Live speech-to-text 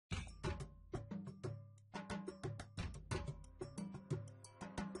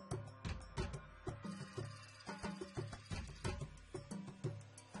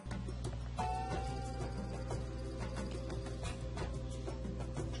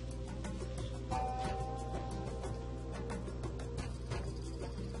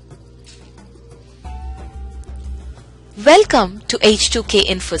Welcome to H2K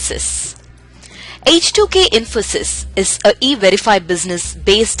Infosys. H2K Infosys is a e-verify business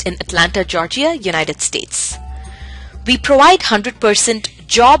based in Atlanta, Georgia, United States. We provide 100%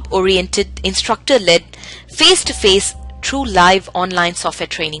 job-oriented, instructor-led, face-to-face, true live online software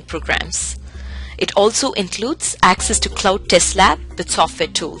training programs. It also includes access to cloud test lab with software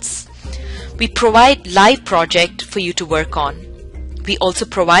tools. We provide live project for you to work on. We also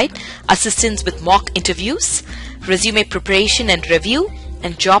provide assistance with mock interviews, resume preparation and review,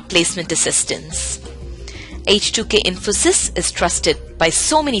 and job placement assistance. H2K Infosys is trusted by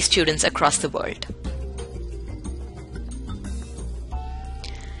so many students across the world.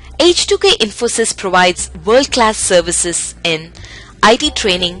 H2K Infosys provides world-class services in IT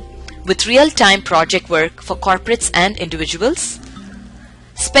training with real-time project work for corporates and individuals,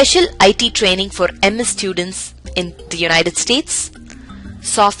 special IT training for MS students in the United States,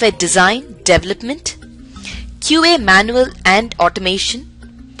 software design, development, QA manual and automation,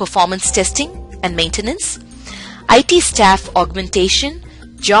 performance testing and maintenance, IT staff augmentation,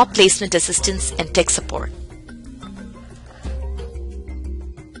 job placement assistance, and tech support.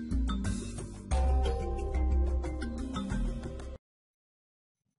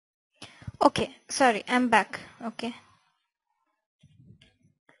 Okay, sorry, I'm back. Okay.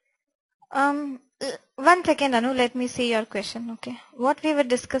 1 second, Anu, let me see your question. Okay. What we were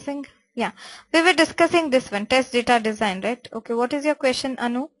discussing? Yeah, we were discussing this one, test data design, right? Okay, what is your question,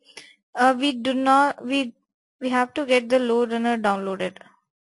 Anu? We have to get the load runner downloaded.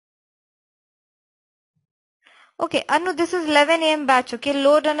 Okay, Anu, this is 11 a.m. batch. Okay,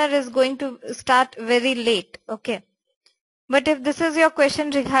 load runner is going to start very late. Okay. But if this is your question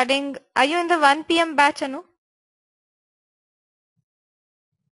regarding, are you in the 1 p.m. batch, Anu?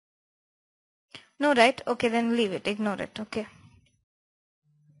 No, right? Okay, then leave it. Ignore it. Okay.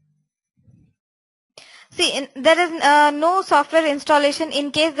 See, there is no software installation.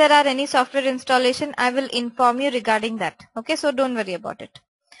 In case there are any software installation, I will inform you regarding that. Okay, so don't worry about it.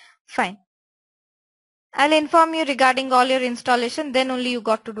 Fine. I'll inform you regarding all your installation. Then only you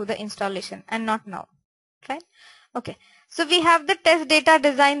got to do the installation and not now. Fine. Okay. So we have the test data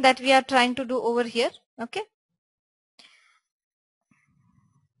design that we are trying to do over here. Okay.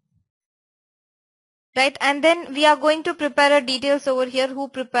 Right, and then we are going to prepare a details over here, who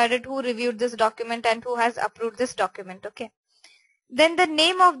prepared it, who reviewed this document, and who has approved this document. Okay. Then the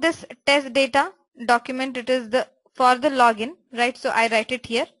name of this test data document, it is the for the login, right? So I write it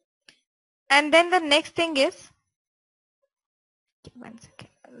here. And then the next thing is, 1 second,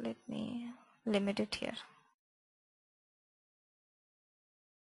 let me limit it here.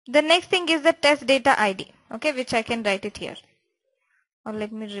 The next thing is the test data ID, okay, which I can write it here. Or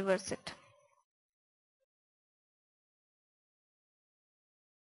let me reverse it.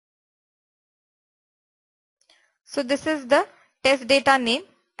 So this is the test data name,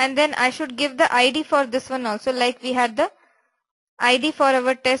 and then I should give the ID for this one also, like we had the ID for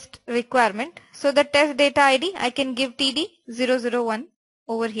our test requirement. So the test data ID, I can give TD001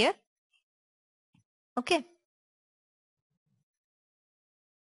 over here. Okay.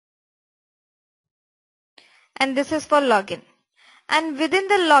 And this is for login. And within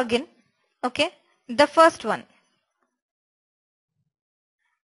the login, okay, the first one,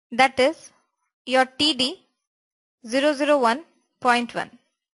 that is your TD001.1.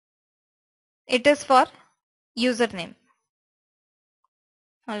 It is for username.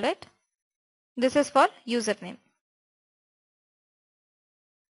 Alright. This is for username.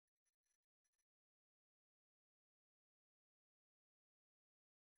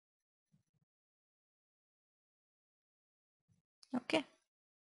 Okay.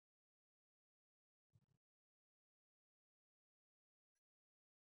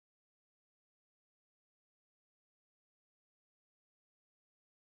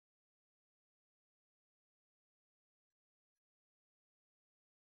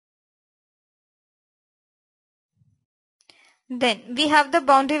 Then we have the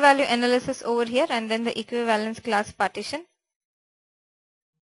boundary value analysis over here, and then the equivalence class partition.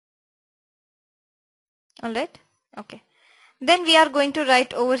 Alright. Okay. Then we are going to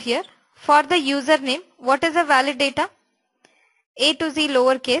write over here for the username, what is the valid data? A to Z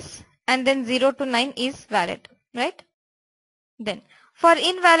lowercase, and then 0 to 9 is valid, right? Then for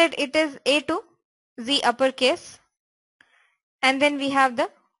invalid, it is A to Z uppercase, and then we have the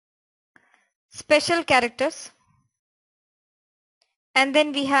special characters, and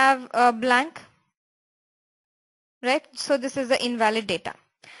then we have a blank, right? So this is the invalid data.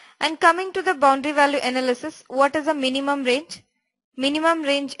 And coming to the boundary value analysis, what is the minimum range? Minimum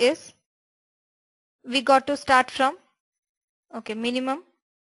range is, we got to start from, okay, minimum,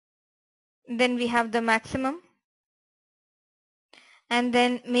 then we have the maximum, and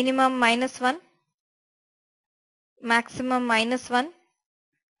then minimum -1, maximum -1,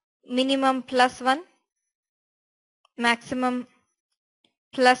 minimum +1, maximum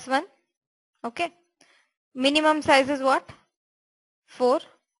 +1. Okay. Minimum size is what? 4.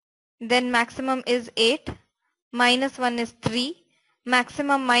 Then maximum is 8. -1 is 3.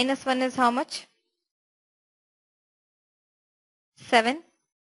 Maximum -1 is how much? 7.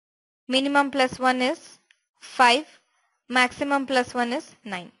 Minimum +1 is 5. Maximum +1 is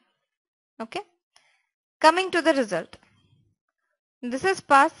 9. Okay. Coming to the result. This is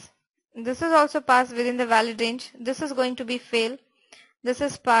pass. This is also pass within the valid range. This is going to be fail. This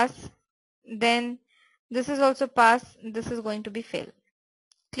is pass. Then this is also pass. This is going to be fail.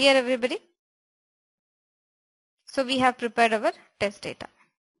 Clear, everybody? So we have prepared our test data.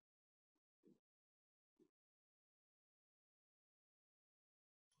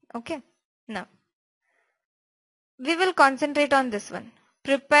 Okay. Now we will concentrate on this one.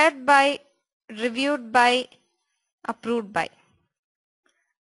 Prepared by, reviewed by, approved by.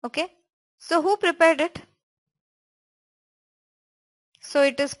 Okay. So who prepared it? So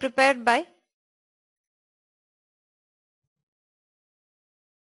it is prepared by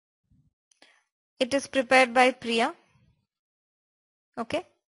Priya. Okay.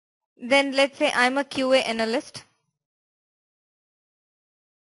 Then let's say I'm a QA analyst.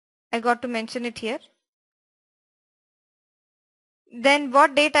 I got to mention it here. Then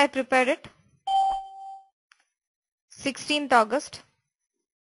what date I prepared it? 16th August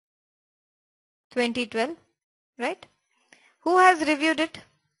 2012, right? Who has reviewed it?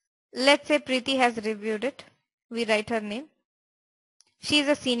 Let's say Preeti has reviewed it. We write her name. She is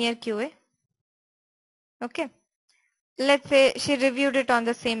a senior QA. Okay. Let's say she reviewed it on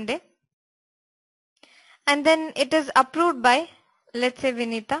the same day. And then it is approved by, let's say,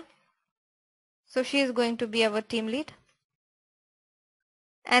 Vinita. So she is going to be our team lead.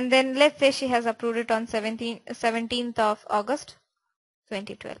 And then let's say she has approved it on 17th of August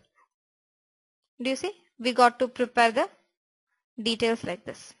 2012. Do you see? We got to prepare the details like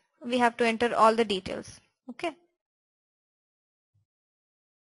this. We have to enter all the details. Okay.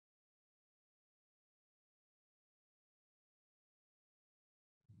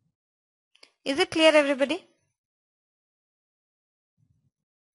 Is it clear, everybody?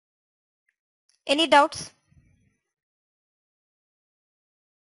 Any doubts?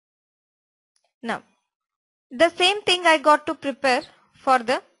 Now, the same thing I got to prepare for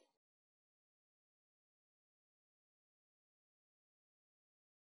the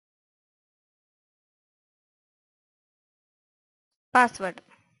password.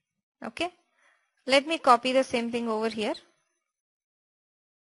 Okay. Let me copy the same thing over here.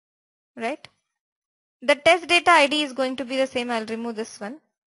 Right. The test data ID is going to be the same. I'll remove this one.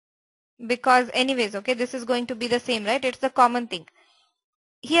 Because anyways, okay, this is going to be the same, right? It's the common thing.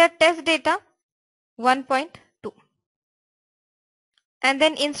 Here test data 1.2. And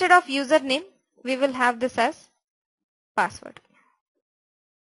then instead of username, we will have this as password.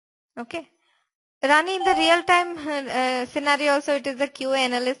 Okay. Rani, in the real time scenario also, it is the QA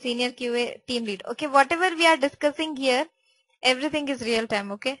analyst, senior QA team lead. Okay. Whatever we are discussing here, everything is real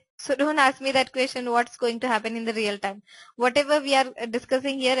time. Okay. So don't ask me that question, what's going to happen in the real time. Whatever we are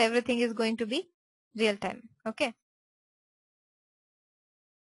discussing here, everything is going to be real time. Okay.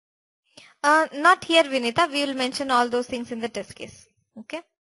 Not here, Vinita. We will mention all those things in the test case. Okay.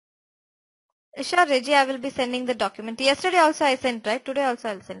 Sure, Reggie, I will be sending the document. Yesterday also I sent, right? Today also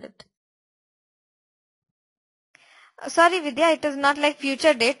I'll send it. Sorry, Vidya, it is not like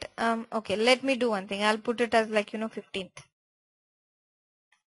future date. Okay, let me do one thing. I'll put it as like, 15th.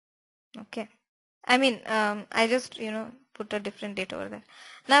 Okay. I mean, I just, put a different date over there.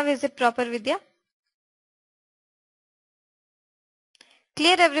 Now is it proper, Vidya?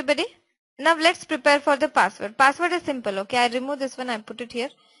 Clear, everybody? Now let's prepare for the password. Password is simple. Okay, I remove this one. I put it here.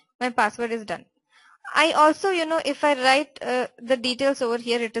 My password is done. I also, if I write the details over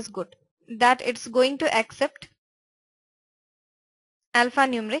here, it is good. That it's going to accept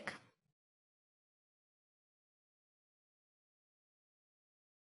alphanumeric,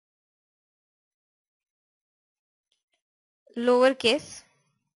 lowercase,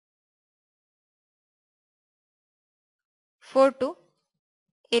 4 to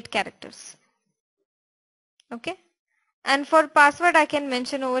 8 characters. Okay. And for password, I can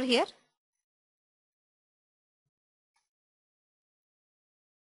mention over here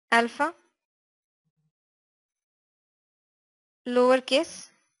alpha, lowercase,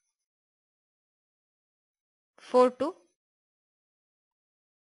 4 to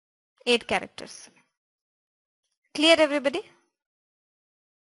 8 characters. Clear, everybody?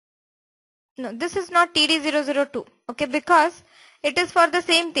 No, this is not TD002. Okay, because It is for the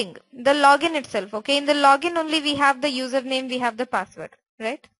same thing, the login itself. Okay, in the login only we have the username, we have the password,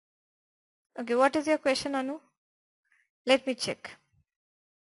 right? Okay, what is your question, Anu? Let me check.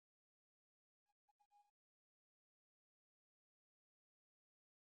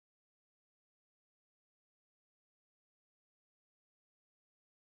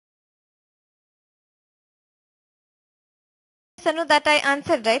 Anu, that I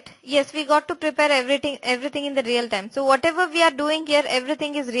answered, right? Yes, we got to prepare everything in the real time. So whatever we are doing here,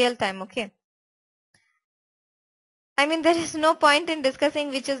 everything is real time, okay? I mean, there is no point in discussing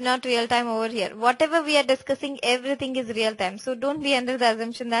which is not real time over here. Whatever we are discussing, everything is real time. So don't be under the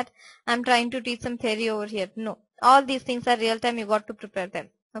assumption that I'm trying to teach some theory over here. No, all these things are real time. You got to prepare them.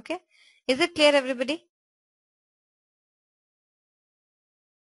 Okay. Is it clear, everybody?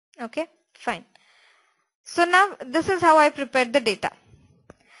 Okay, fine. So now this is how I prepared the data.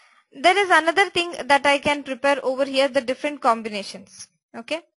 There is another thing that I can prepare over here, the different combinations.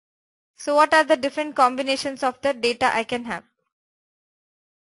 Okay. So what are the different combinations of the data I can have?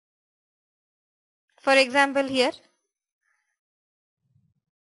 For example, here,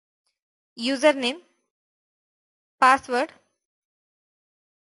 username, password,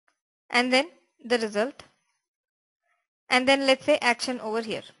 and then the result, and then let's say action over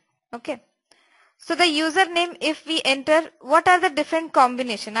here. Okay. So the username, if we enter, what are the different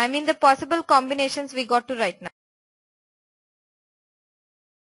combination? I mean the possible combinations we got to write now.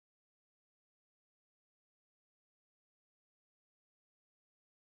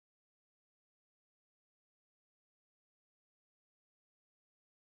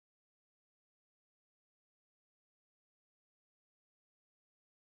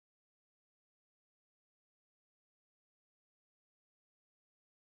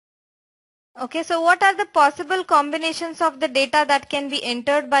 Okay, so what are the possible combinations of the data that can be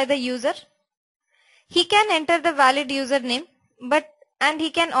entered by the user? He can enter the valid username, and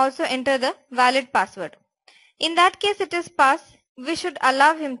he can also enter the valid password. In that case, it is pass. We should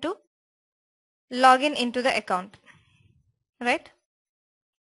allow him to log in into the account, right?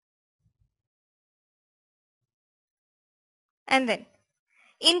 And then,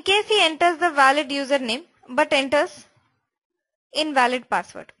 in case he enters the valid username but enters invalid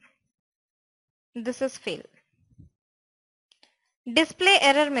password, this is fail. Display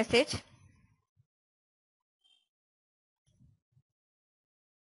error message.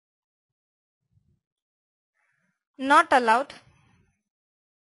 Not allowed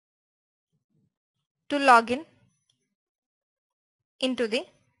to log in into the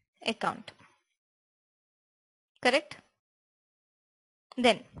account. Correct?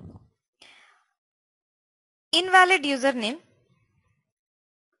 Then, invalid username,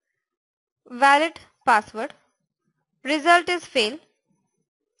 valid password, result is fail.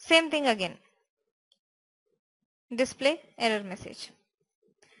 Same thing again. Display error message.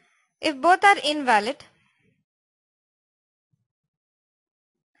 If both are invalid,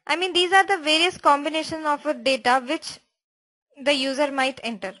 I mean these are the various combinations of a data which the user might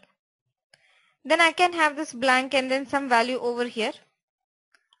enter. Then I can have this blank and then some value over here.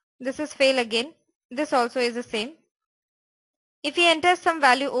 This is fail again. This also is the same. If he enters some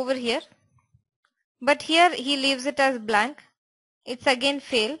value over here, but here he leaves it as blank, it's again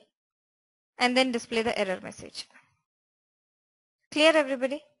fail, and then display the error message. Clear,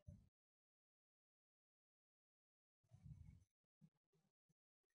 everybody?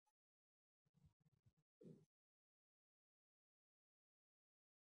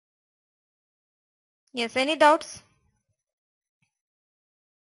 Yes, any doubts?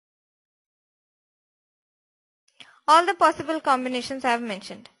 All the possible combinations I have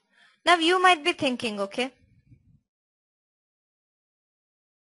mentioned. Now you might be thinking, okay,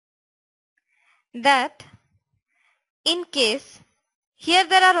 that in case here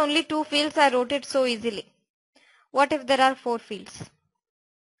there are only 2 fields, I wrote it so easily. What if there are 4 fields?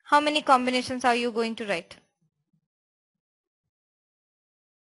 How many combinations are you going to write?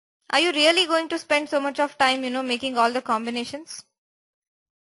 Are you really going to spend so much of time, making all the combinations?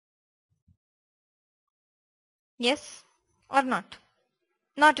 Yes or not?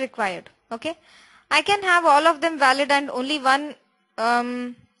 Not required. Okay. I can have all of them valid and only one,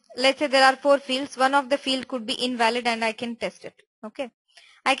 let's say there are 4 fields. One of the field could be invalid and I can test it. Okay.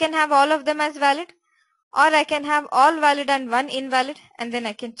 I can have all of them as valid, or I can have all valid and one invalid, and then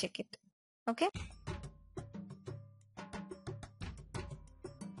I can check it. Okay.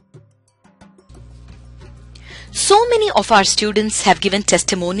 So many of our students have given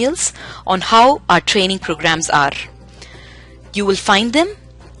testimonials on how our training programs are. You will find them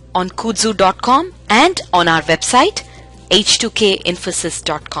on kudzu.com and on our website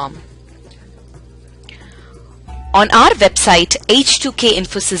h2kinfosys.com. On our website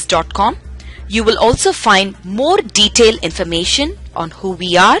h2kinfosys.com, you will also find more detailed information on who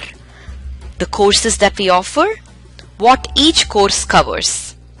we are, the courses that we offer, what each course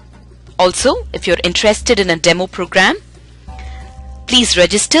covers. Also, if you're interested in a demo program, please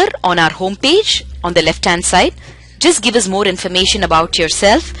register on our homepage on the left-hand side. Just give us more information about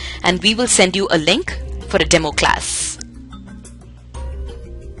yourself and we will send you a link for a demo class.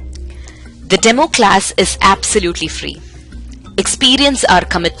 The demo class is absolutely free. Experience our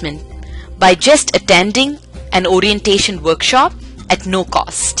commitment by just attending an orientation workshop at no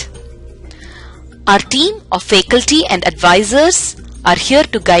cost. Our team of faculty and advisors are here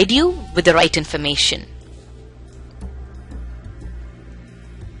to guide you with the right information.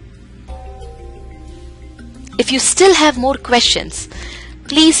 If you still have more questions,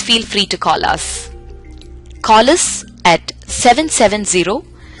 please feel free to call us. Call us at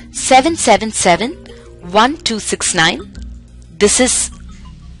 770-777-1269. This is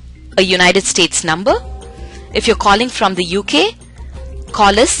a United States number. If you're calling from the UK,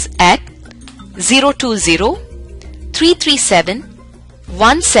 call us at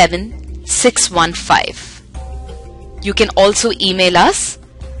 020-337-17615. You can also email us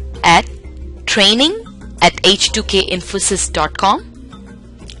at training@h2kinfosys.com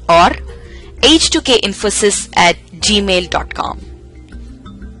or h2kinfosys@gmail.com.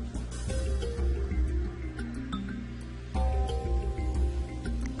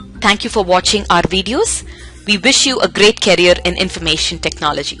 Thank you for watching our videos. We wish you a great career in information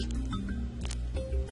technology.